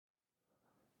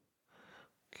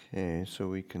Okay, so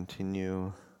we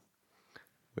continue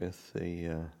with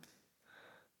the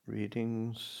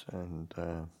readings and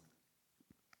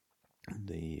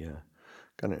the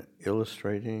kind of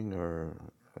illustrating or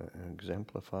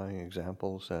exemplifying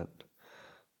examples that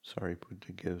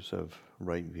Sariputta gives of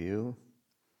right view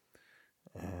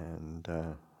and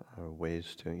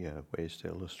ways to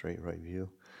illustrate right view.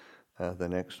 The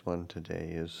next one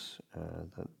today is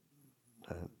that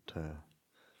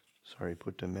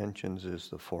Sariputta mentions is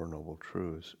the Four Noble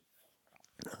Truths.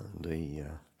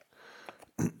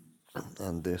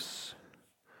 And this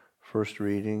first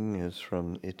reading is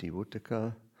from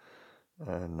Itivuttaka,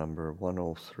 number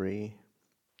 103.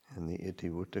 And the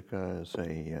Itivuttaka is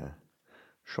a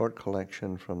short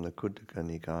collection from the Khuddaka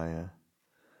Nikaya.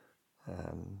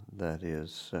 That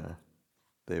is,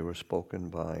 they were spoken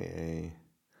by a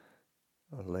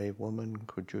lay woman,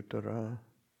 Kujuttara.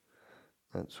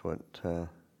 That's what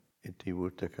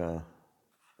Itivuttaka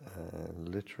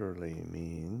literally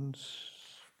means.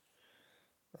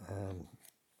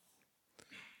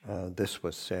 This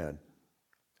was said.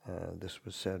 This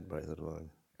was said by the Lord.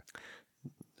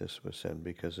 This was said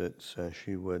because it's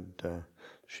she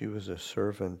was a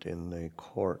servant in the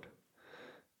court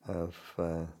of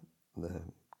the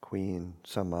Queen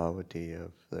Samavati,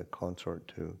 of the consort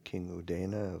to King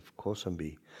Udena of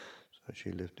Kosambi. So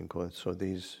she lived in Kosambi. So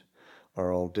these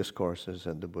are all discourses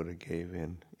that the Buddha gave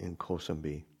in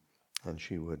Kosambi, and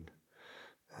she would.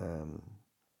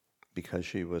 Because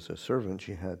she was a servant,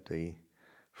 she had the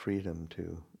freedom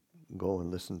to go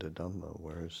and listen to Dhamma,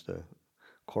 whereas the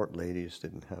court ladies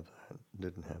didn't have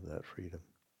that freedom.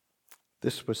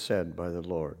 This was said by the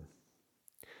Lord.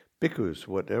 Bhikkhus,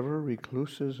 whatever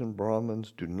recluses and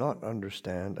Brahmins do not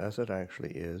understand as it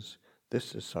actually is,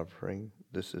 this is suffering,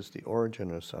 this is the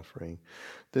origin of suffering,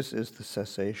 this is the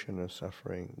cessation of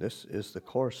suffering, this is the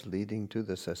course leading to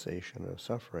the cessation of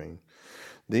suffering.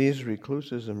 These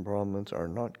recluses and Brahmins are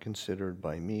not considered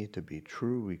by me to be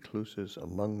true recluses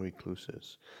among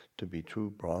recluses, to be true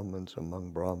Brahmins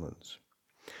among Brahmins.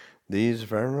 These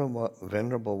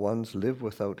venerable ones live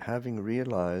without having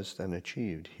realized and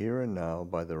achieved here and now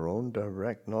by their own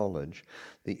direct knowledge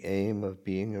the aim of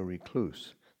being a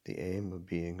recluse, the aim of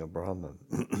being a Brahmin.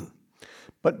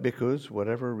 But because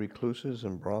whatever recluses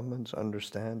and Brahmins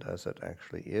understand as it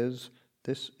actually is,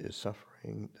 this is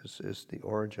suffering, this is the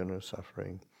origin of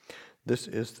suffering, this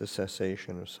is the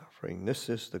cessation of suffering, this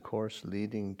is the course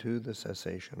leading to the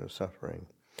cessation of suffering.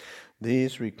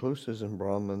 These recluses and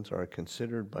Brahmins are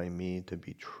considered by me to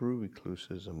be true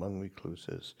recluses among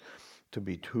recluses, to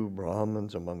be true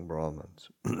Brahmins among Brahmins.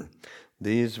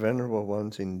 These venerable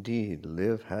ones indeed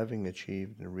live having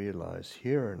achieved and realized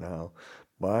here and now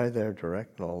by their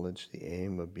direct knowledge the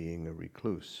aim of being a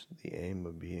recluse, the aim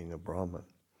of being a Brahmin.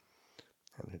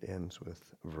 And it ends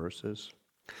with verses.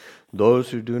 Those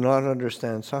who do not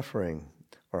understand suffering,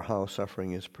 or how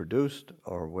suffering is produced,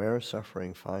 or where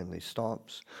suffering finally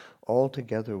stops,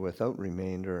 altogether without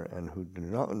remainder, and who do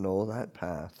not know that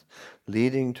path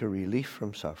leading to relief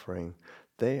from suffering,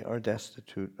 they are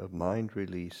destitute of mind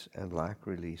release and lack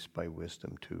release by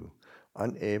wisdom too.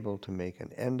 Unable to make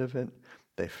an end of it,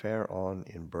 they fare on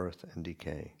in birth and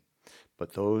decay.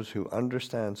 But those who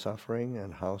understand suffering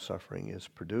and how suffering is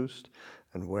produced,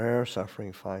 and where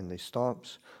suffering finally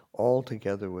stops,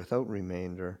 altogether without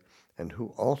remainder, and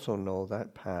who also know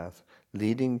that path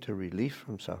leading to relief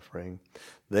from suffering,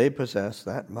 they possess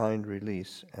that mind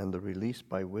release and the release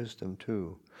by wisdom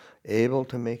too. Able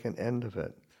to make an end of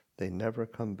it, they never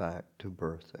come back to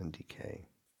birth and decay.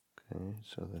 Okay,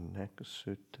 so the next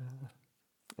sutta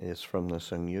is from the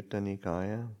Samyutta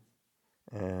Nikaya,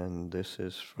 and this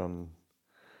is from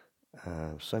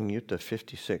Samyutta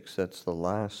 56. That's the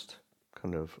last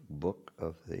kind of book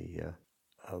of the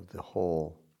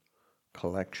whole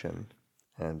collection,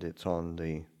 and it's on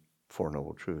the Four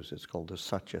Noble Truths. It's called the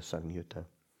Satya Samyutta.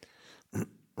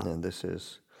 And this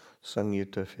is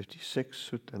Samyutta 56,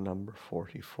 Sutta number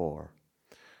 44,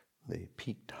 the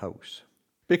peaked house.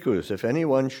 Bhikkhus, if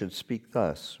anyone should speak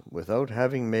thus, without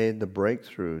having made the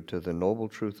breakthrough to the noble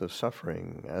truth of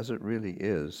suffering as it really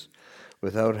is,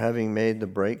 without having made the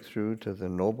breakthrough to the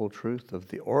noble truth of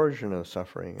the origin of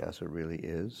suffering as it really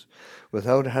is,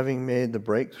 without having made the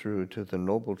breakthrough to the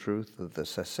noble truth of the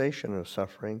cessation of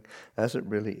suffering as it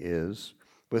really is,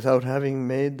 without having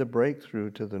made the breakthrough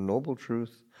to the noble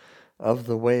truth of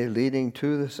the way leading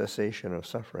to the cessation of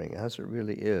suffering as it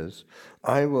really is,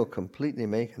 I will completely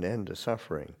make an end to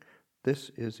suffering. This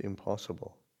is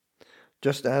impossible.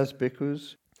 Just as,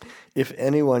 bhikkhus, if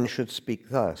anyone should speak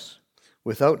thus,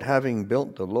 without having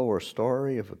built the lower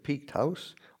story of a peaked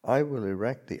house, I will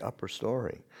erect the upper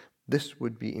story. This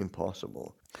would be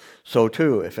impossible. So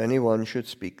too, if anyone should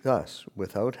speak thus,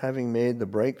 without having made the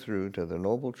breakthrough to the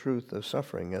noble truth of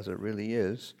suffering as it really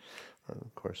is, and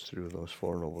of course through those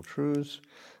Four Noble Truths,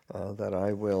 that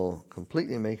I will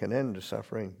completely make an end to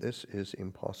suffering, this is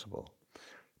impossible.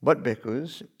 But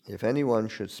bhikkhus, if anyone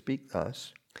should speak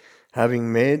thus,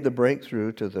 having made the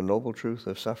breakthrough to the noble truth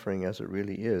of suffering as it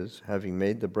really is, having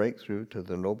made the breakthrough to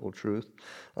the noble truth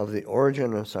of the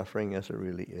origin of suffering as it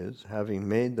really is, having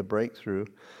made the breakthrough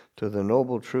to the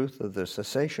noble truth of the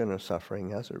cessation of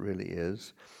suffering as it really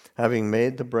is, having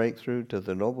made the breakthrough to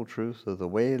the noble truth of the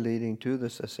way leading to the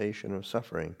cessation of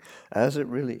suffering as it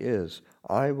really is,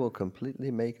 I will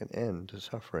completely make an end to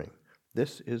suffering.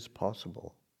 This is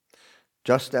possible.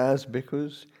 Just as,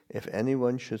 bhikkhus, if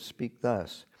anyone should speak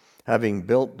thus, having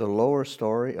built the lower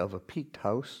story of a peaked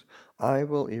house, I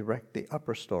will erect the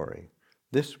upper story.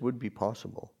 This would be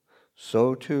possible.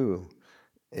 So too,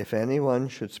 if anyone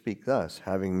should speak thus,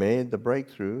 having made the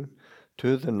breakthrough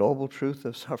to the noble truth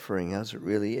of suffering as it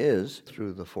really is,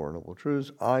 through the Four Noble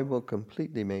Truths, I will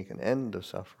completely make an end of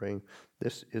suffering.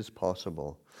 This is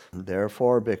possible.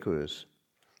 Therefore, bhikkhus,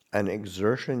 an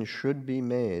exertion should be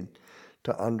made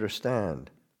to understand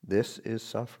this is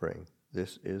suffering.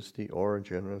 This is the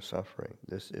origin of suffering.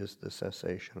 This is the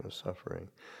cessation of suffering.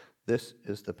 This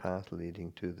is the path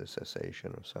leading to the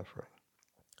cessation of suffering.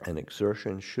 An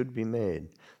exertion should be made.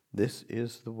 This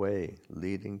is the way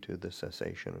leading to the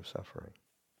cessation of suffering.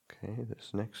 Okay,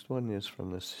 this next one is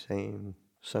from the same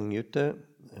Sangyutta,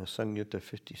 Sangyutta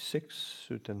 56,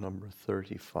 Sutta number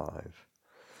 35,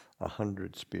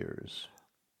 100 spears.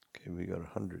 Okay, we got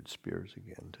 100 spears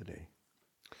again today.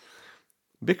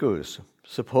 Bhikkhus,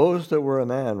 suppose there were a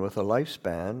man with a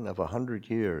lifespan of 100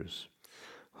 years.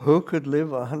 Who could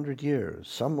live 100 years?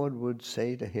 Someone would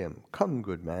say to him, "Come,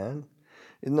 good man.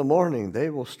 In the morning they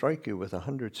will strike you with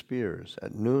 100 spears.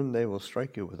 At noon they will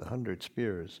strike you with 100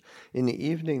 spears. In the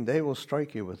evening they will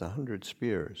strike you with 100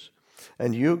 spears.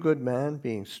 And you, good man,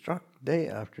 being struck day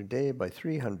after day by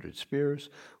 300 spears,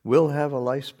 will have a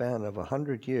lifespan of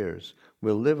 100 years,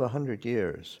 will live 100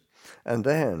 years. And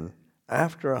then,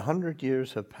 after 100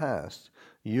 years have passed,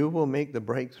 you will make the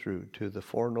breakthrough to the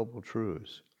Four Noble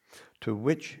Truths, to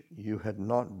which you had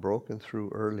not broken through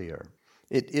earlier.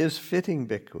 It is fitting,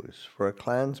 bhikkhus, for a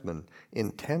clansman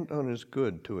intent on his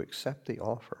good to accept the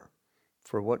offer.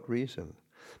 For what reason?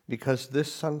 Because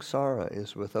this samsara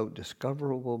is without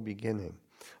discoverable beginning.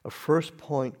 A first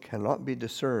point cannot be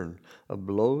discerned of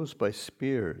blows by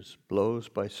spears, blows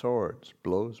by swords,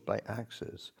 blows by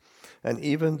axes. And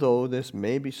even though this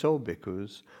may be so,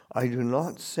 bhikkhus, I do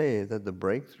not say that the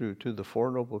breakthrough to the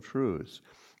Four Noble Truths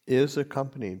is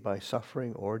accompanied by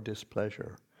suffering or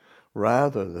displeasure.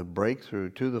 Rather, the breakthrough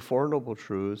to the Four Noble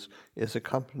Truths is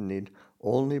accompanied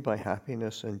only by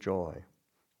happiness and joy.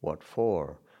 What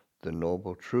for? The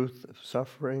noble truth of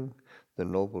suffering, the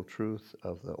noble truth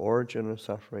of the origin of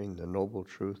suffering, the noble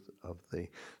truth of the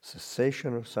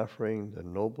cessation of suffering, the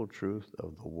noble truth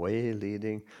of the way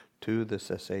leading to the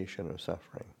cessation of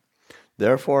suffering.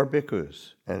 Therefore,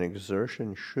 bhikkhus, an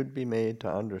exertion should be made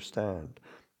to understand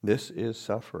this is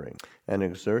suffering. An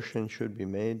exertion should be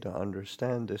made to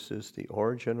understand this is the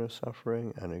origin of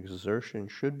suffering. An exertion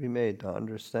should be made to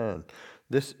understand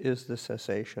this is the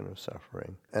cessation of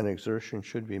suffering. An exertion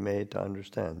should be made to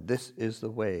understand this is the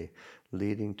way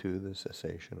leading to the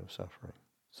cessation of suffering.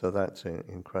 So that's an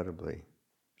incredibly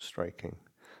striking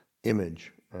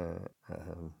image.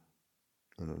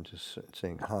 Just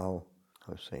saying how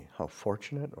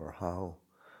fortunate or how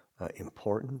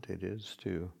important it is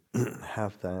to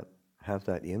have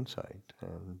that insight,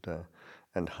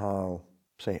 and how,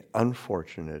 say,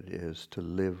 unfortunate it is to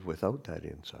live without that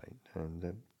insight, and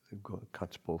that it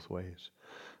cuts both ways.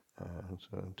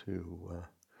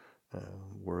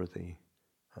 Worthy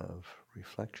of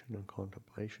reflection and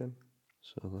contemplation.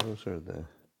 So those are the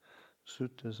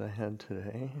suttas I had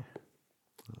today.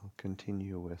 I'll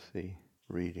continue with the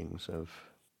readings of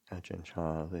Ajahn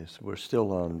Chah. We're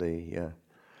still on the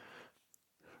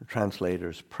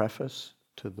translator's preface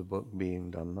to the book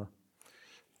Being Dhamma.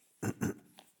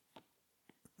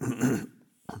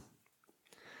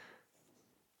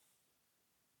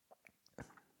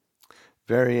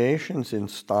 Variations in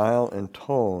style and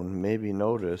tone may be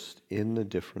noticed in the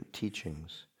different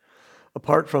teachings.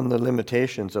 Apart from the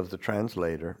limitations of the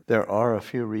translator, there are a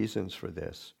few reasons for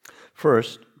this.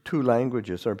 First, 2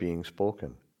 languages are being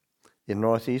spoken. In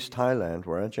northeast Thailand,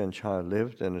 where Ajahn Chah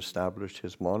lived and established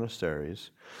his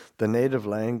monasteries, the native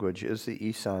language is the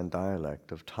Isan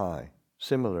dialect of Thai,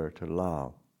 similar to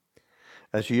Lao.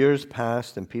 As years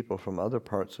passed and people from other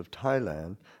parts of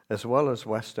Thailand, as well as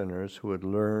Westerners who had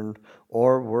learned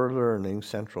or were learning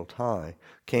Central Thai,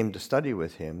 came to study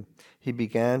with him, he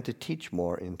began to teach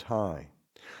more in Thai.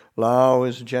 Lao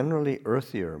is generally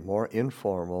earthier, more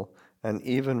informal, and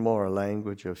even more a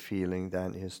language of feeling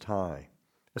than is Thai,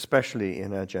 especially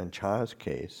in Ajahn Chah's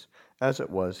case, as it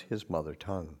was his mother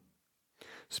tongue.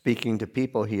 Speaking to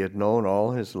people he had known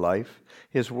all his life,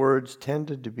 his words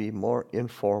tended to be more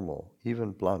informal,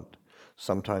 even blunt,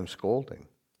 sometimes scolding.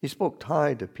 He spoke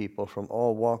Thai to people from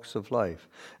all walks of life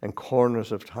and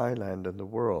corners of Thailand and the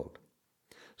world.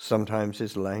 Sometimes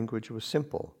his language was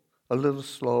simple, a little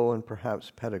slow and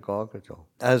perhaps pedagogical,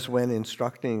 as when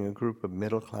instructing a group of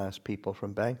middle-class people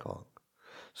from Bangkok.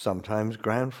 Sometimes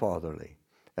grandfatherly,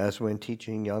 as when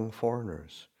teaching young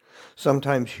foreigners.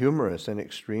 Sometimes humorous and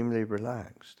extremely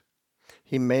relaxed.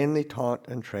 He mainly taught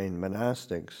and trained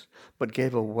monastics, but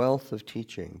gave a wealth of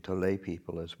teaching to lay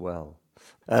people as well.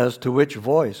 As to which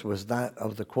voice was that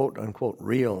of the quote-unquote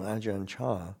real Ajahn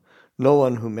Chah, no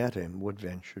one who met him would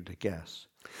venture to guess.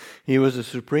 He was a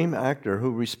supreme actor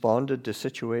who responded to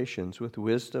situations with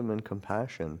wisdom and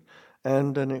compassion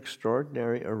and an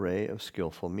extraordinary array of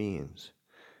skillful means.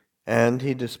 And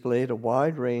he displayed a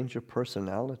wide range of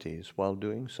personalities while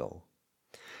doing so.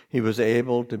 He was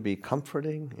able to be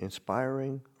comforting,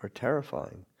 inspiring, or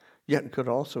terrifying, yet could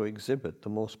also exhibit the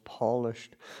most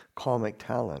polished comic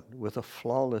talent with a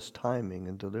flawless timing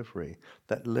and delivery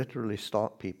that literally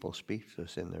stopped people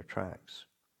speechless in their tracks.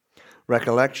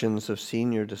 Recollections of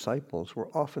senior disciples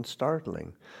were often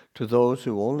startling to those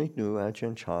who only knew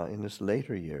Ajahn Chah in his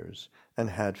later years and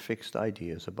had fixed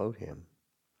ideas about him.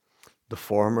 The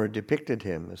former depicted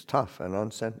him as tough and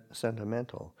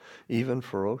unsentimental, even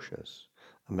ferocious,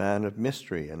 a man of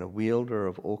mystery and a wielder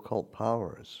of occult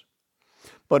powers.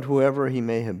 But whoever he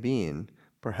may have been,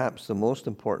 perhaps the most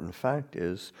important fact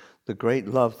is the great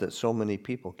love that so many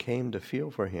people came to feel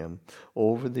for him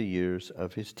over the years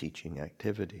of his teaching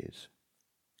activities.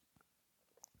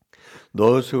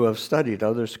 Those who have studied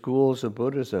other schools of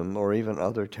Buddhism or even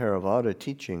other Theravada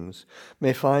teachings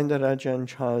may find that Ajahn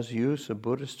Chah's use of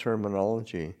Buddhist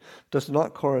terminology does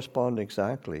not correspond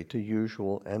exactly to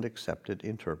usual and accepted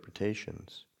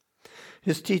interpretations.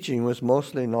 His teaching was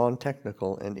mostly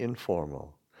non-technical and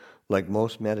informal. Like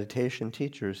most meditation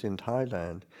teachers in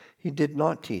Thailand, he did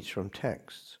not teach from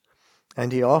texts,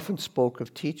 and he often spoke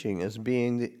of teaching as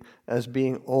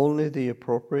being only the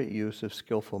appropriate use of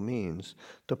skillful means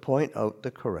to point out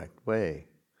the correct way,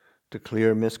 to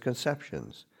clear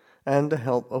misconceptions, and to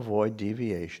help avoid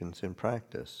deviations in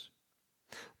practice.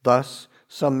 Thus,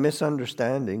 some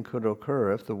misunderstanding could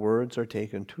occur if the words are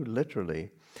taken too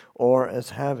literally or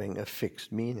as having a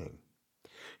fixed meaning.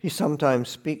 He sometimes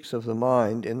speaks of the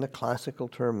mind in the classical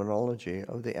terminology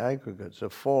of the aggregates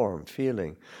of form,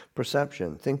 feeling,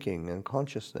 perception, thinking, and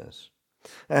consciousness,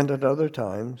 and at other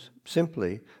times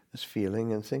simply as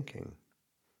feeling and thinking.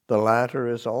 The latter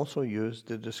is also used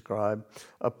to describe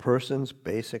a person's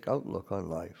basic outlook on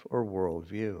life or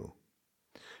worldview.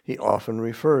 He often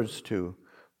refers to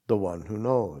the one who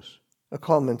knows, a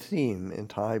common theme in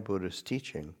Thai Buddhist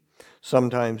teaching,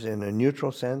 sometimes in a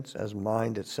neutral sense as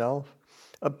mind itself,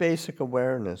 a basic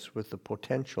awareness with the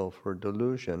potential for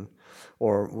delusion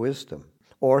or wisdom,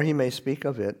 or he may speak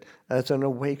of it as an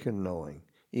awakened knowing,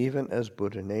 even as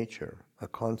Buddha nature, a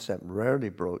concept rarely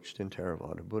broached in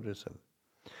Theravada Buddhism.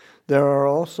 There are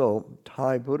also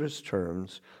Thai Buddhist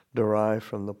terms derived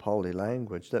from the Pali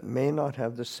language that may not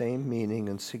have the same meaning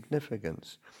and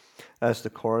significance as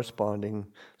the corresponding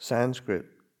Sanskrit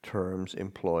terms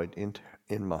employed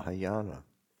in Mahayana.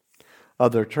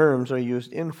 Other terms are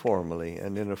used informally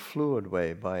and in a fluid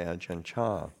way by Ajahn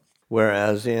Chah,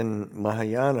 whereas in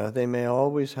Mahayana they may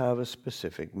always have a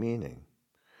specific meaning.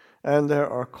 And there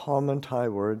are common Thai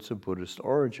words of Buddhist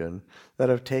origin that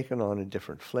have taken on a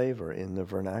different flavor in the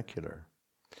vernacular.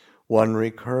 One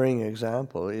recurring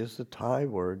example is the Thai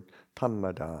word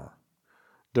tammada,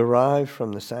 derived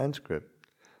from the Sanskrit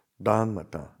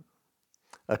dharmata,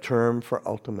 a term for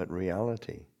ultimate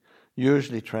reality,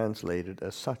 usually translated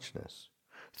as suchness,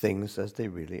 things as they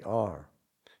really are.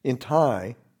 In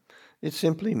Thai, it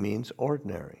simply means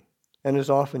ordinary, and is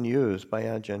often used by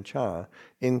Ajahn Chah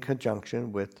in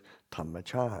conjunction with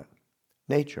dhammachat,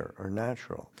 nature or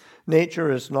natural.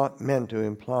 Nature is not meant to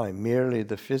imply merely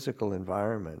the physical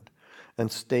environment,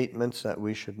 and statements that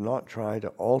we should not try to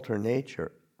alter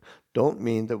nature don't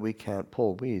mean that we can't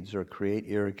pull weeds or create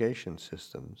irrigation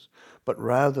systems, but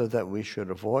rather that we should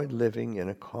avoid living in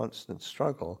a constant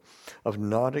struggle of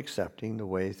not accepting the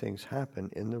way things happen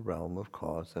in the realm of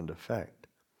cause and effect.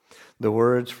 The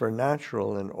words for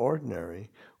natural and ordinary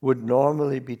would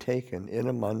normally be taken in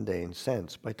a mundane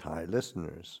sense by Thai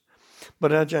listeners,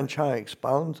 but Ajahn Chah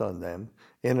expounds on them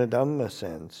in a Dhamma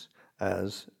sense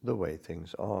as the way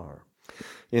things are.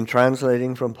 In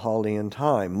translating from Pali and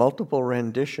Thai, multiple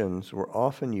renditions were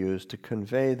often used to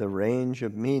convey the range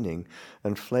of meaning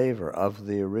and flavor of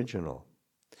the original.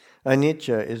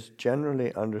 Anicca is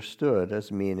generally understood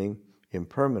as meaning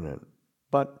impermanent,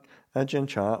 but Ajahn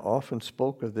Chah often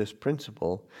spoke of this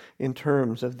principle in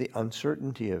terms of the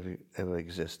uncertainty of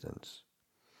existence.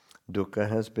 Dukkha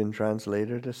has been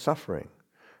translated as suffering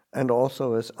and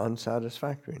also as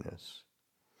unsatisfactoriness.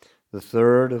 The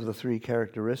third of the three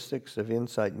characteristics of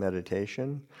insight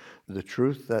meditation, the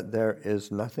truth that there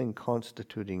is nothing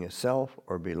constituting a self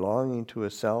or belonging to a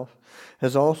self,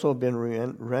 has also been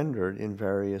rendered in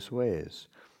various ways.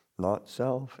 Not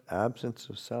self, absence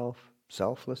of self,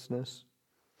 selflessness.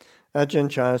 Ajahn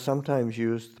Chah sometimes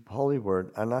used the Pali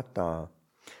word anatta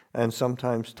and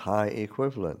sometimes Thai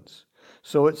equivalents,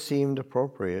 so it seemed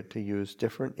appropriate to use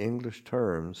different English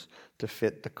terms to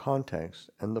fit the context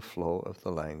and the flow of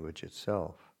the language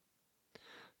itself.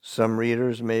 Some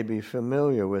readers may be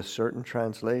familiar with certain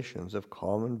translations of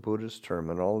common Buddhist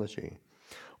terminology,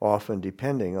 often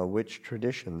depending on which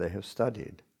tradition they have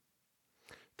studied.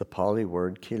 The Pali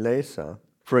word kilesa,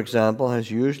 for example,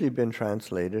 has usually been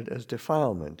translated as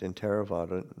defilement in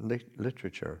Theravada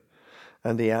literature,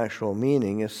 and the actual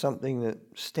meaning is something that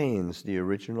stains the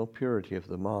original purity of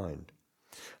the mind.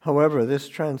 However, this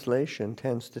translation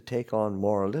tends to take on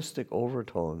moralistic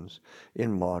overtones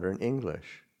in modern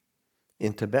English.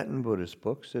 In Tibetan Buddhist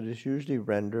books, it is usually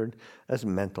rendered as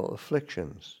mental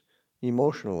afflictions,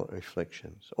 emotional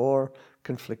afflictions, or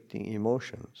conflicting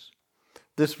emotions.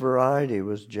 This variety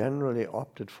was generally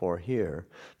opted for here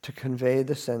to convey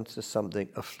the sense of something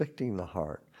afflicting the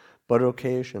heart, but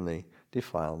occasionally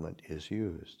defilement is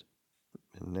used.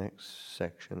 The next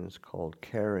section is called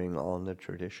Carrying on the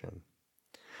Tradition.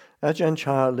 Ajahn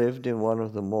Chah lived in one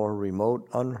of the more remote,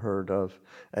 unheard of,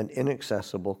 and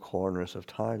inaccessible corners of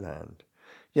Thailand.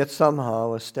 Yet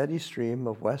somehow a steady stream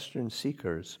of Western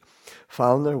seekers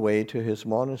found their way to his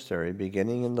monastery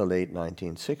beginning in the late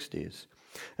 1960s,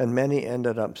 and many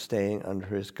ended up staying under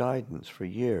his guidance for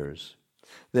years.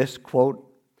 This, quote,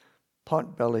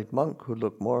 pot-bellied monk who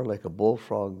looked more like a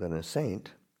bullfrog than a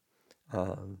saint,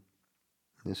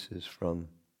 this is from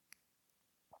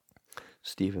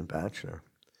Stephen Batchelor.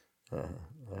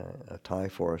 A Thai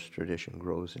forest tradition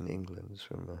grows in England. It's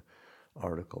from an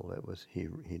article that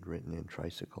he'd written in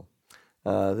Tricycle.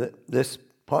 This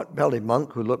pot-bellied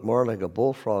monk who looked more like a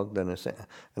bullfrog than a saint,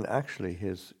 and actually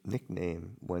his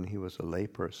nickname when he was a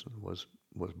layperson was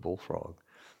Bullfrog.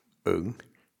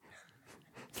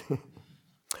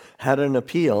 Had an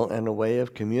appeal and a way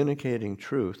of communicating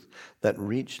truth that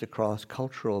reached across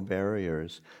cultural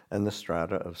barriers and the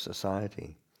strata of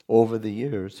society. Over the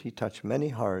years, he touched many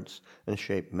hearts and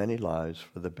shaped many lives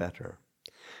for the better.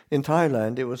 In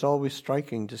Thailand, it was always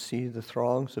striking to see the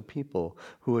throngs of people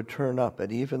who would turn up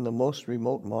at even the most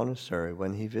remote monastery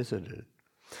when he visited.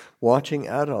 Watching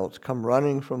adults come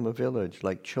running from a village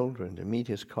like children to meet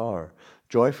his car,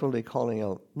 joyfully calling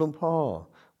out, "Lumpur,"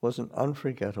 was an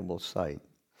unforgettable sight.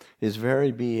 His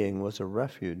very being was a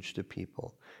refuge to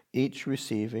people, each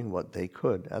receiving what they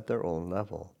could at their own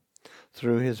level.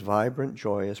 Through his vibrant,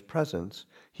 joyous presence,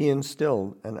 he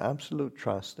instilled an absolute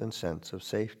trust and sense of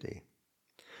safety.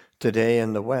 Today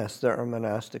in the West, there are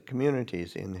monastic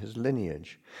communities in his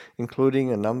lineage, including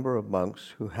a number of monks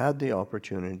who had the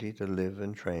opportunity to live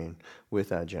and train with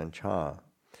Ajahn Chah.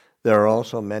 There are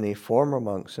also many former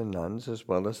monks and nuns, as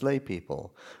well as lay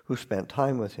people, who spent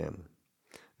time with him.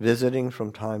 Visiting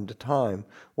from time to time,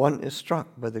 one is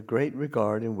struck by the great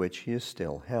regard in which he is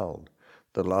still held,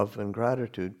 the love and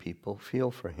gratitude people feel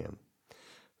for him.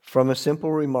 From a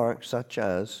simple remark such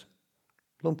as,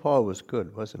 "Lumpur was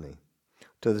good, wasn't he?"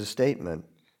 to the statement,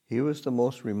 "He was the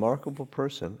most remarkable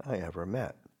person I ever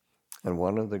met, and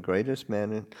one of the greatest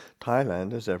men in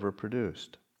Thailand has ever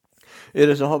produced." It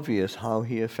is obvious how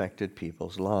he affected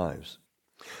people's lives.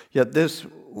 Yet this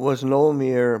was no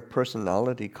mere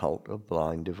personality cult of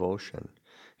blind devotion.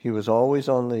 He was always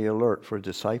on the alert for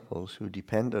disciples who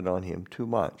depended on him too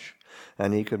much,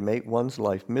 and he could make one's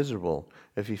life miserable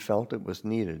if he felt it was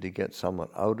needed to get someone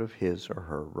out of his or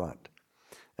her rut.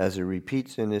 As he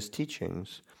repeats in his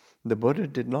teachings, the Buddha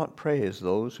did not praise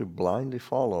those who blindly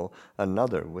follow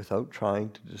another without trying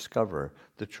to discover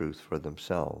the truth for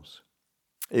themselves.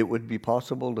 It would be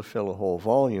possible to fill a whole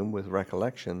volume with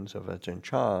recollections of Ajahn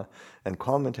Chah and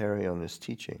commentary on his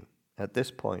teaching. At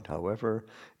this point, however,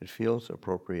 it feels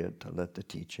appropriate to let the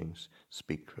teachings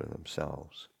speak for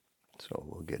themselves. So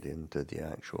we'll get into the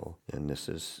actual, and this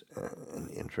is an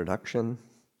introduction,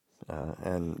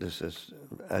 and this is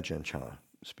Ajahn Chah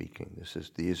speaking.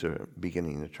 These are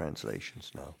beginning the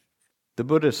translations now. The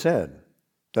Buddha said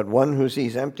that one who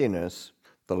sees emptiness,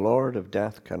 the Lord of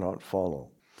death cannot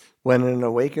follow. When an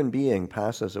awakened being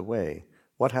passes away,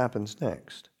 what happens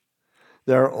next?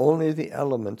 There are only the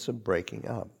elements of breaking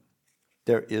up.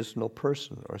 There is no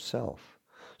person or self.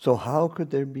 So how could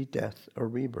there be death or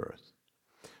rebirth?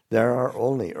 There are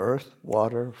only earth,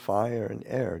 water, fire, and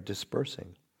air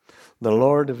dispersing. The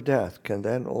Lord of death can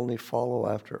then only follow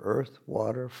after earth,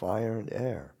 water, fire, and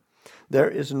air. There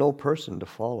is no person to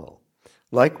follow.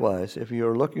 Likewise, if you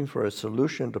are looking for a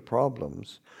solution to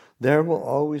problems, there will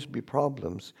always be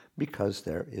problems because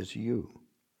there is you.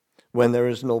 When there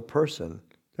is no person,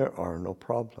 there are no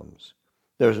problems.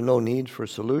 There is no need for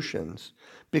solutions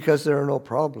because there are no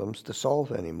problems to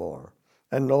solve anymore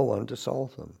and no one to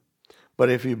solve them. But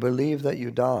if you believe that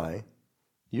you die,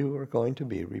 you are going to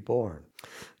be reborn.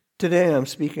 Today I'm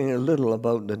speaking a little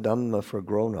about the Dhamma for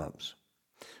grown-ups.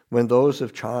 When those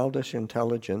of childish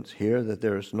intelligence hear that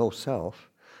there is no self,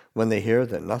 when they hear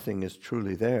that nothing is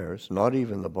truly theirs, not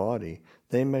even the body,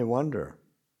 they may wonder,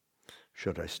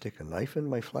 should I stick a knife in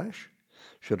my flesh?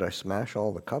 Should I smash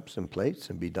all the cups and plates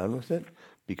and be done with it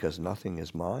because nothing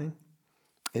is mine?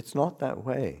 It's not that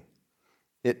way.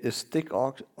 It is thick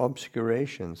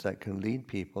obscurations that can lead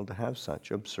people to have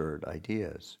such absurd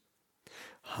ideas.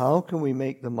 How can we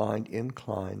make the mind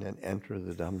incline and enter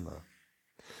the Dhamma?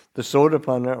 The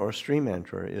Sotapanna or stream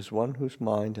enterer is one whose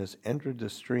mind has entered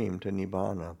the stream to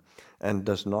Nibbana and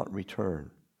does not return.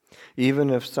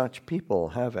 Even if such people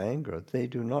have anger, they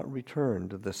do not return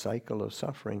to the cycle of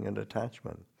suffering and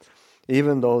attachment.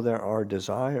 Even though there are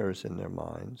desires in their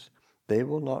minds, they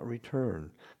will not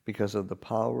return because of the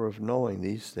power of knowing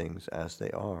these things as they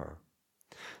are.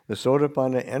 The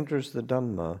Sotapanna enters the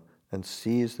Dhamma and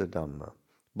sees the Dhamma,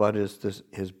 but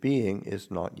his being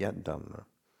is not yet Dhamma.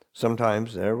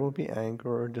 Sometimes there will be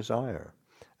anger or desire,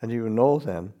 and he will know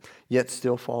them, yet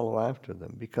still follow after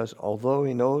them, because although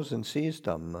he knows and sees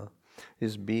Dhamma,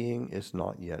 his being is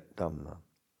not yet Dhamma.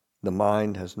 The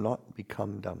mind has not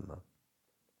become Dhamma.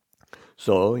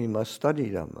 So he must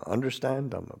study Dhamma,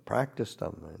 understand Dhamma, practice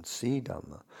Dhamma, and see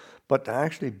Dhamma. But to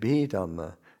actually be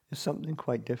Dhamma is something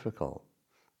quite difficult.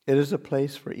 It is a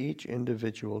place for each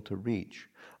individual to reach,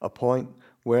 a point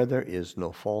where there is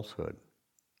no falsehood.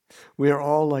 We are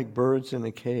all like birds in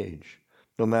a cage.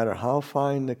 No matter how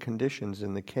fine the conditions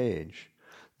in the cage,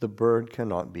 the bird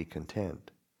cannot be content.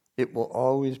 It will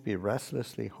always be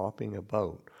restlessly hopping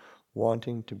about,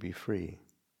 wanting to be free.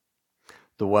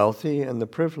 The wealthy and the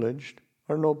privileged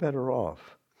are no better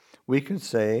off. We could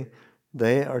say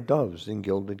they are doves in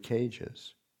gilded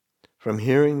cages. From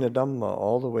hearing the Dhamma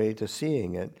all the way to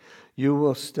seeing it, you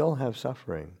will still have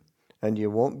suffering, and you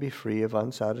won't be free of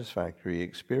unsatisfactory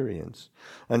experience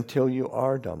until you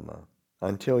are Dhamma.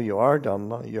 Until you are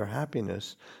Dhamma, your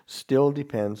happiness still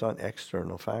depends on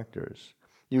external factors.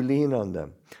 You lean on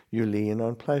them. You lean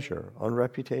on pleasure, on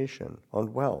reputation,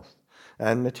 on wealth,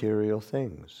 and material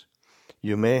things.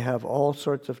 You may have all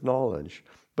sorts of knowledge,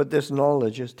 but this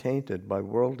knowledge is tainted by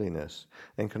worldliness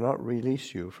and cannot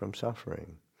release you from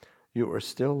suffering. You are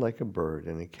still like a bird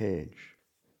in a cage.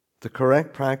 The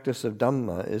correct practice of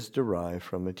Dhamma is derived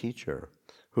from a teacher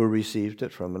who received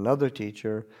it from another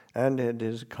teacher, and it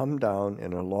has come down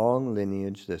in a long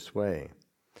lineage this way.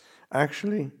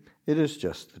 Actually, it is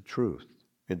just the truth.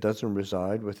 It doesn't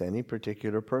reside with any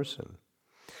particular person.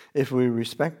 If we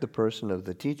respect the person of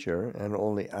the teacher and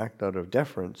only act out of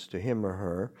deference to him or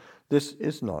her, this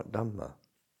is not Dhamma.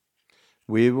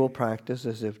 We will practice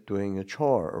as if doing a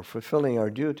chore or fulfilling our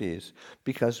duties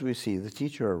because we see the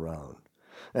teacher around.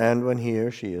 And when he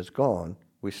or she is gone,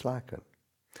 we slacken.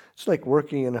 It's like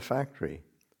working in a factory.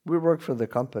 We work for the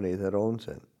company that owns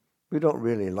it. We don't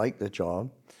really like the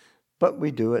job, but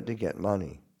we do it to get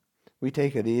money. We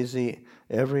take it easy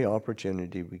every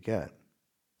opportunity we get.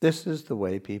 This is the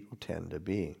way people tend to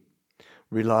be.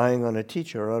 Relying on a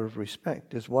teacher out of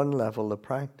respect is one level of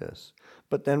practice,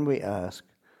 but then we ask,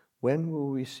 when will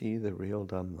we see the real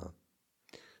Dhamma?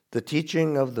 The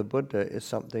teaching of the Buddha is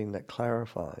something that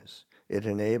clarifies. It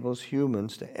enables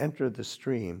humans to enter the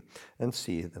stream and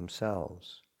see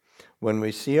themselves. When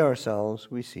we see ourselves,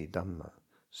 we see Dhamma.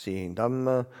 Seeing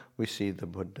Dhamma, we see the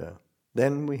Buddha.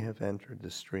 Then we have entered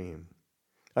the stream.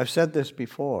 I've said this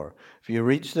before. If you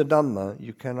reach the Dhamma,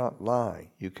 you cannot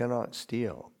lie. You cannot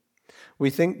steal. We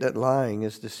think that lying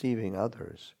is deceiving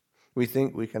others. We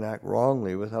think we can act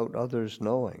wrongly without others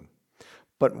knowing.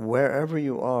 But wherever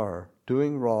you are,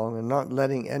 doing wrong and not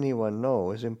letting anyone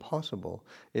know is impossible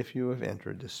if you have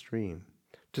entered the stream.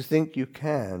 To think you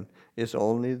can is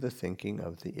only the thinking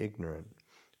of the ignorant.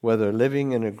 Whether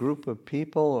living in a group of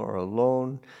people or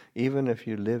alone, even if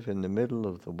you live in the middle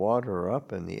of the water or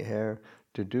up in the air,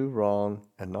 to do wrong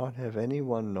and not have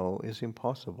anyone know is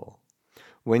impossible.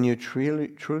 When you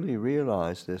truly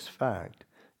realize this fact,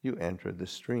 you enter the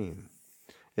stream.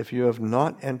 If you have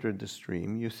not entered the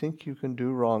stream, you think you can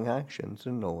do wrong actions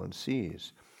and no one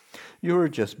sees. You are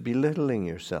just belittling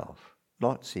yourself,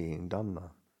 not seeing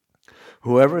Dhamma.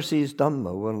 Whoever sees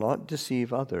Dhamma will not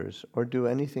deceive others or do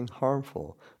anything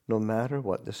harmful, no matter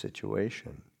what the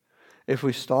situation. If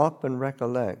we stop and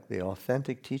recollect the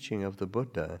authentic teaching of the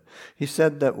Buddha, he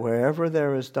said that wherever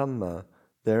there is Dhamma,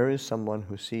 there is someone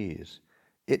who sees.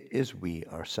 It is we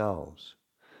ourselves.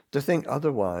 To think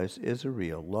otherwise is a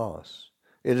real loss.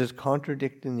 It is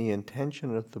contradicting the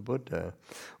intention of the Buddha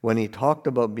when he talked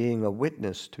about being a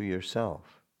witness to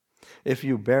yourself. If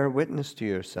you bear witness to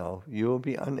yourself, you will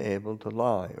be unable to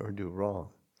lie or do wrong,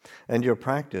 and your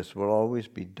practice will always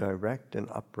be direct and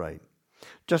upright,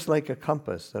 just like a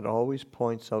compass that always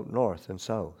points out north and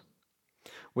south.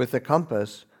 With the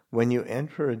compass, when you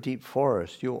enter a deep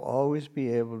forest, you'll always be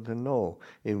able to know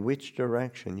in which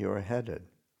direction you are headed.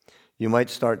 You might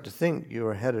start to think you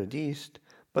are headed east,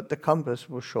 but the compass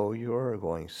will show you are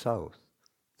going south.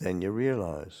 Then you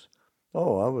realize,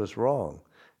 oh, I was wrong.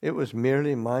 It was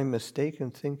merely my mistaken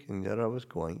thinking that I was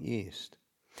going east.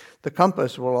 The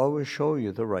compass will always show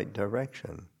you the right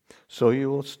direction, so you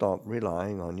will stop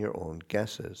relying on your own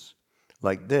guesses.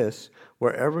 Like this,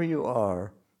 wherever you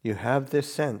are, you have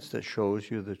this sense that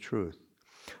shows you the truth.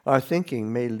 Our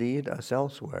thinking may lead us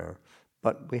elsewhere,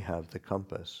 but we have the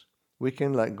compass. We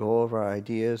can let go of our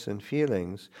ideas and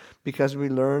feelings because we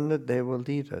learn that they will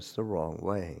lead us the wrong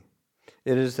way.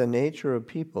 It is the nature of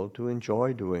people to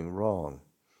enjoy doing wrong.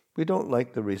 We don't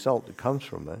like the result that comes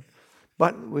from it,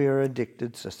 but we are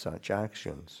addicted to such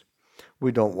actions.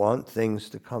 We don't want things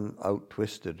to come out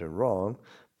twisted and wrong,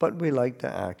 but we like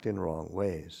to act in wrong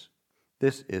ways.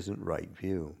 This isn't right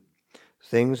view.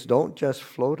 Things don't just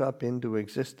float up into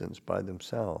existence by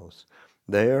themselves.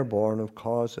 They are born of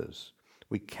causes.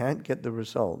 We can't get the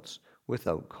results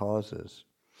without causes.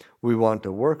 We want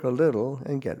to work a little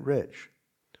and get rich.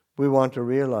 We want to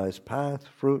realize path,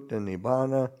 fruit, and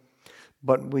nibbana,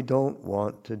 but we don't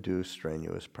want to do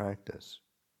strenuous practice.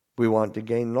 We want to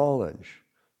gain knowledge,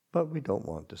 but we don't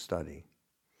want to study.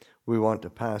 We want to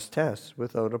pass tests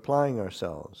without applying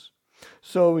ourselves.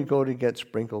 So we go to get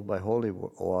sprinkled by holy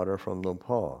water from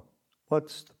Lumpur.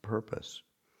 What's the purpose?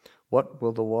 What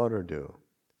will the water do?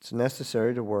 It's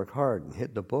necessary to work hard and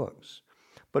hit the books.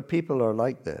 But people are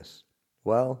like this.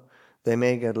 Well, they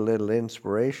may get a little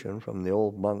inspiration from the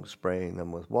old monks spraying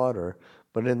them with water,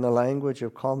 but in the language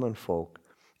of common folk,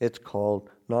 it's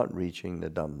called not reaching the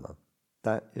Dhamma.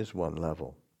 That is one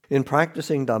level. In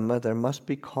practicing Dhamma, there must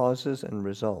be causes and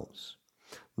results.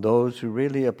 Those who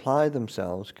really apply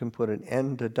themselves can put an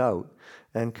end to doubt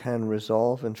and can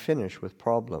resolve and finish with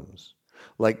problems.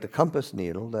 Like the compass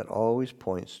needle that always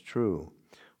points true.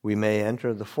 We may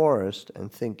enter the forest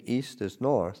and think east is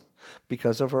north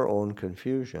because of our own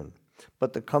confusion,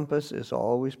 but the compass is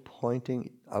always pointing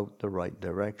out the right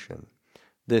direction.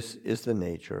 This is the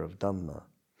nature of Dhamma.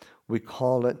 We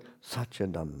call it Satya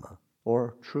Dhamma,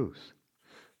 or truth.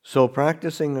 So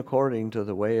practicing according to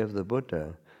the way of the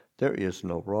Buddha, there is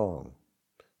no wrong.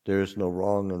 There is no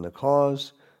wrong in the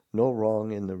cause, no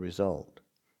wrong in the result.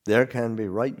 There can be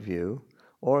right view,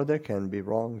 or there can be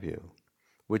wrong view.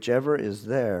 Whichever is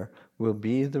there will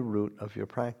be the root of your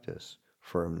practice,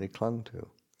 firmly clung to.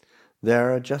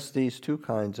 There are just these two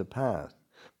kinds of path,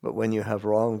 but when you have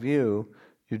wrong view,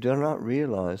 you do not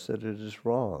realize that it is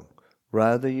wrong.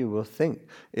 Rather, you will think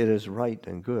it is right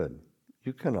and good.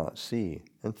 You cannot see,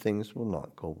 and things will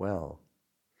not go well.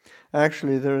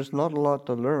 Actually, there is not a lot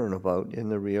to learn about in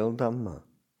the real Dhamma.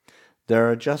 There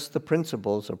are just the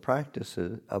principles of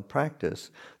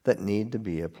practice that need to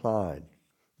be applied.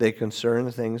 They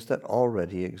concern things that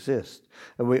already exist,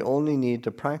 and we only need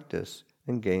to practice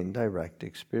and gain direct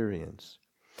experience.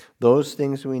 Those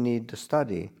things we need to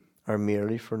study are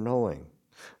merely for knowing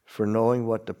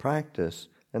what to practice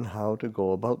and how to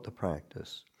go about the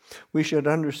practice. We should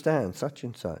understand such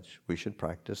and such. We should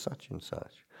practice such and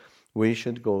such. We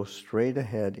should go straight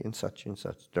ahead in such and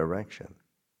such direction.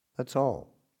 That's all.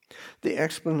 The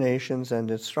explanations and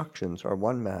instructions are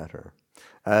one matter.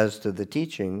 As to the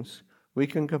teachings, we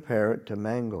can compare it to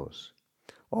mangoes.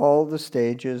 All the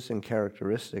stages and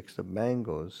characteristics of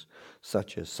mangoes,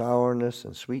 such as sourness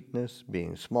and sweetness,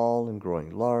 being small and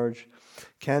growing large,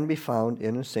 can be found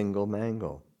in a single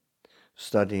mango.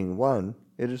 Studying one,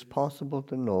 it is possible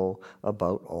to know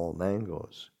about all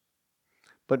mangoes.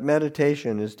 But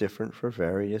meditation is different for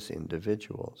various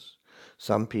individuals.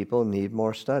 Some people need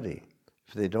more study.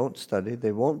 If they don't study,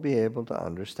 they won't be able to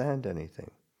understand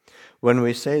anything. When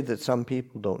we say that some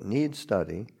people don't need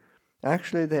study,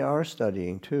 actually they are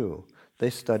studying too. They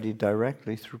study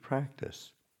directly through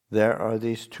practice. There are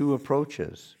these two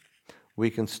approaches. We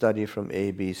can study from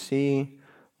ABC,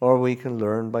 or we can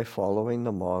learn by following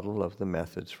the model of the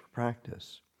methods for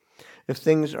practice. If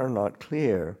things are not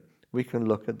clear, we can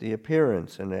look at the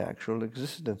appearance and the actual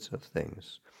existence of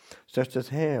things, such as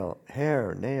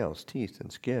hair, nails, teeth,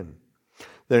 and skin.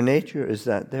 Their nature is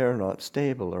that they are not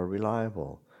stable or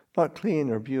reliable, not clean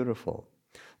or beautiful.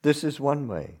 This is one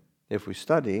way. If we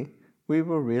study, we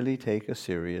will really take a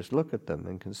serious look at them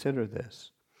and consider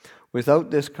this. Without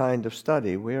this kind of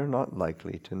study, we are not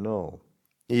likely to know.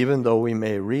 Even though we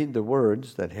may read the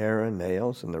words that hair and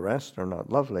nails and the rest are not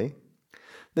lovely,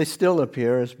 they still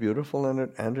appear as beautiful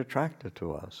and attractive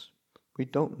to us. We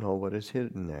don't know what is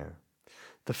hidden there.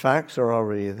 The facts are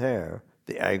already there,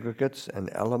 the aggregates and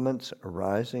elements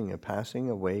arising and passing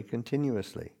away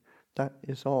continuously. That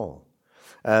is all.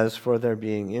 As for their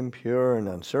being impure and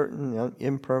uncertain,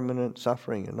 impermanent,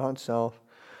 suffering and not-self,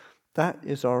 that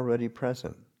is already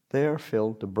present. They are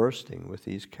filled to bursting with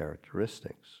these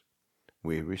characteristics.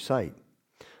 We recite,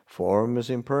 form is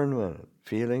impermanent,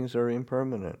 feelings are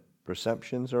impermanent,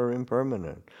 perceptions are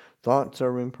impermanent, thoughts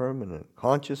are impermanent,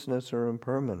 consciousness are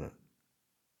impermanent.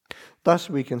 Thus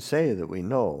we can say that we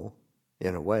know,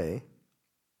 in a way.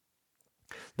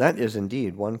 That is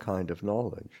indeed one kind of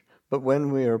knowledge, but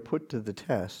when we are put to the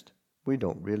test, we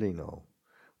don't really know.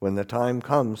 When the time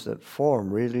comes that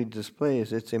form really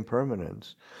displays its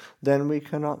impermanence, then we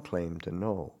cannot claim to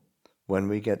know. When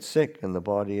we get sick and the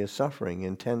body is suffering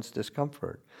intense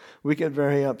discomfort, we get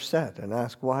very upset and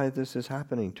ask why this is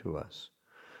happening to us.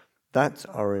 That's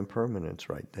our impermanence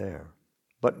right there.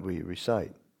 But we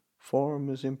recite, form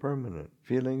is impermanent,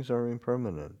 feelings are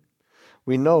impermanent.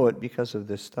 We know it because of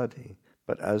this study,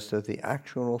 but as to the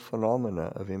actual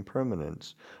phenomena of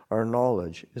impermanence, our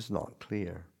knowledge is not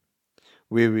clear.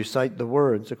 We recite the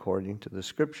words according to the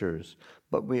scriptures,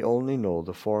 but we only know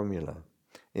the formula.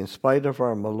 In spite of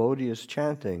our melodious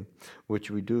chanting,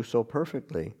 which we do so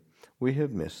perfectly, we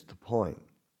have missed the point.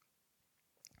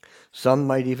 Some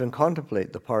might even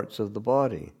contemplate the parts of the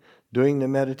body, doing the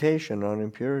meditation on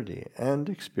impurity, and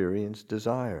experience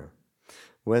desire.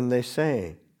 When they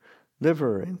say,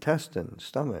 liver, intestine,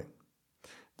 stomach,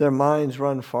 their minds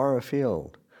run far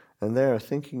afield, and they are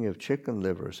thinking of chicken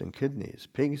livers and kidneys,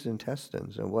 pigs'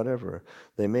 intestines, and whatever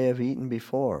they may have eaten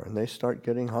before, and they start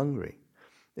getting hungry.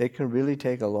 It can really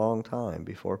take a long time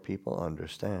before people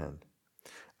understand.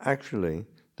 Actually,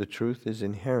 the truth is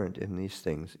inherent in these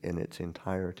things in its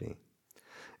entirety.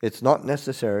 It's not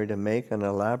necessary to make an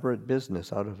elaborate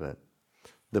business out of it.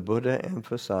 The Buddha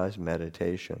emphasized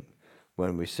meditation.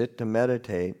 When we sit to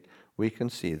meditate, we can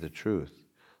see the truth.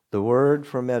 The word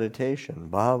for meditation,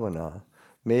 bhavana,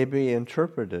 may be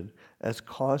interpreted as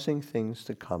causing things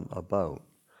to come about.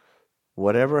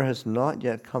 Whatever has not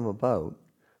yet come about,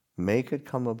 make it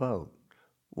come about.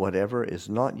 Whatever is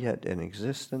not yet in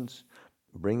existence,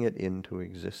 bring it into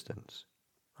existence.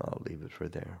 I'll leave it for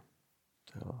there.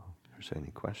 So, if there's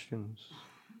any questions?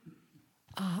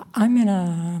 I'm in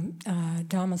a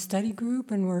Dharma study group,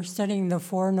 and we're studying the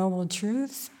Four Noble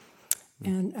Truths.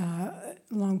 And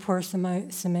Longpur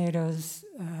Sameto's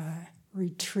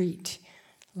retreat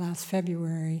last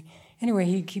February. Anyway,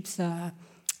 he keeps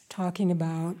talking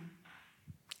about,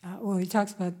 he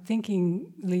talks about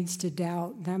thinking leads to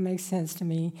doubt. That makes sense to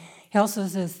me. He also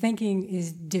says thinking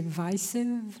is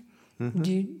divisive.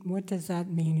 Mm-hmm. What does that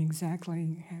mean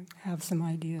exactly? Have some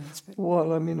ideas. But.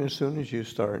 Well, I mean, as soon as you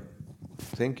start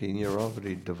thinking, you're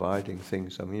already dividing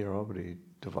things. You're already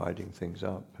dividing things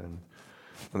up. And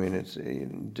I mean, it's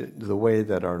the way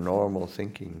that our normal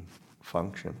thinking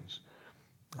functions.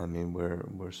 I mean,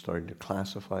 we're starting to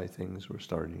classify things. We're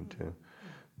starting to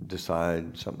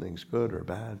decide something's good or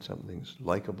bad, something's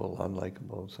likable,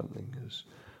 unlikable, something is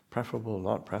preferable,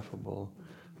 not preferable.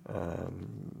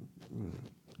 And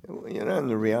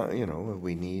the reality,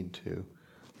 we need to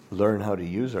learn how to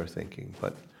use our thinking.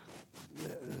 But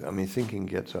I mean, thinking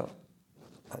gets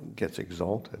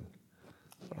exalted.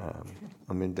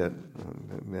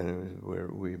 Where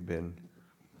we've been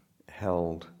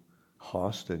held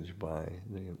hostage by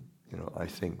I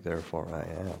think, therefore I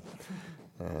am,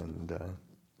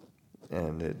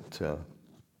 and it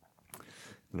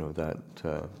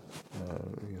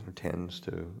tends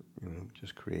to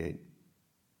just create.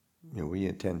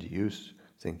 We tend to use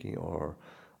thinking or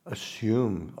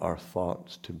assume our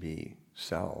thoughts to be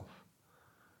self.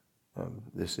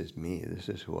 This is me. This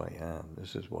is who I am.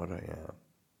 This is what I am.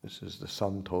 This is the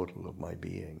sum total of my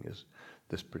being, is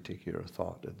this particular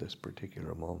thought at this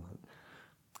particular moment.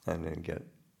 And then get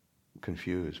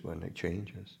confused when it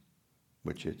changes,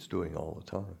 which it's doing all the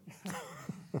time.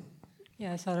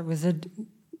 Yeah, I thought it was a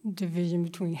division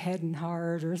between head and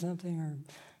heart or something, or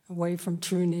away from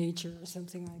true nature or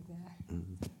something like that.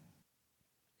 Mm-hmm.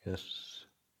 Yes,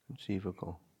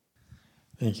 conceivable.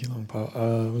 Thank you, Longpa.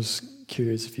 I was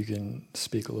curious if you can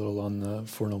speak a little on the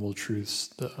Four Noble Truths,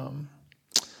 the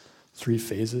 3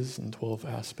 phases and 12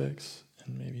 aspects,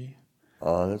 and maybe...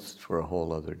 That's for a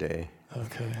whole other day.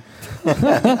 Okay.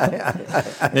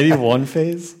 Maybe 1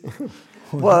 phase?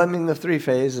 Well, I mean, the 3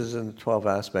 phases and the 12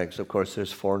 aspects, of course,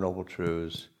 there's 4 Noble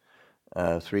Truths.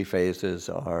 3 phases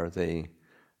are the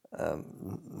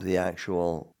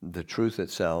truth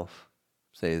itself,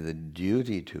 say the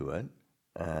duty to it,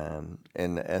 and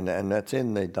that's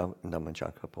in the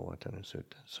Dhammacakkappavattana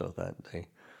Sutta, so that they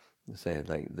say,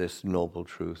 like, this noble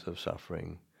truth of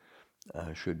suffering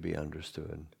should be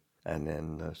understood, and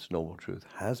then this noble truth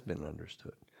has been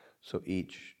understood. So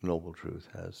each noble truth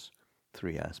has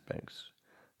 3 aspects,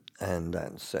 and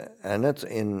that's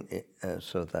in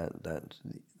so that's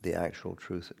the actual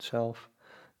truth itself.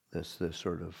 This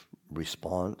sort of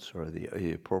response, or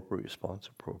the appropriate response,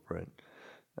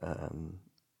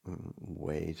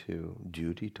 way to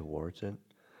duty towards it,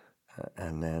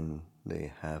 and then the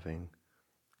having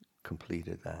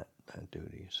completed that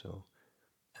duty. So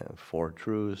 4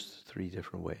 truths, 3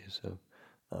 different ways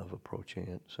of approaching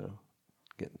it. So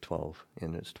get 12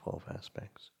 in its 12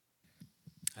 aspects.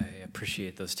 I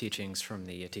appreciate those teachings from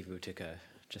the Itivutika,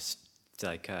 just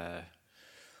like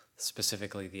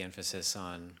specifically the emphasis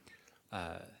on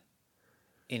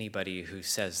anybody who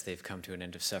says they've come to an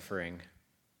end of suffering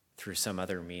through some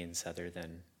other means other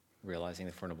than realizing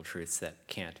the Four Noble Truths, that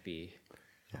can't be,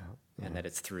 and that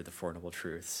it's through the Four Noble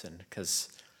Truths. And because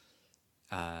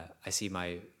I see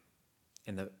the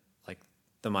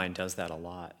mind does that a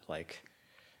lot, like,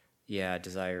 yeah,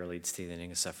 desire leads to the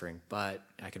ending of suffering, but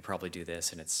I could probably do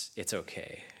this, and it's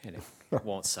okay, and it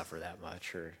won't suffer that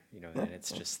much, or and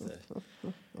it's just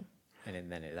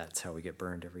and then that's how we get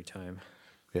burned every time.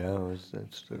 Yeah,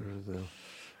 that's sort of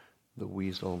the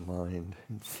weasel mind.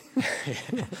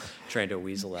 Trying to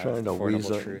weasel out of the Four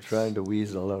Noble Truths. Trying to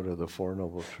weasel out of the Four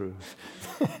Noble Truths.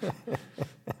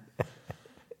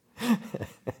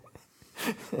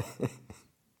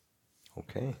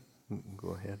 Okay, go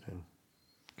ahead and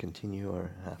continue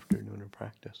our afternoon of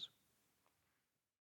practice.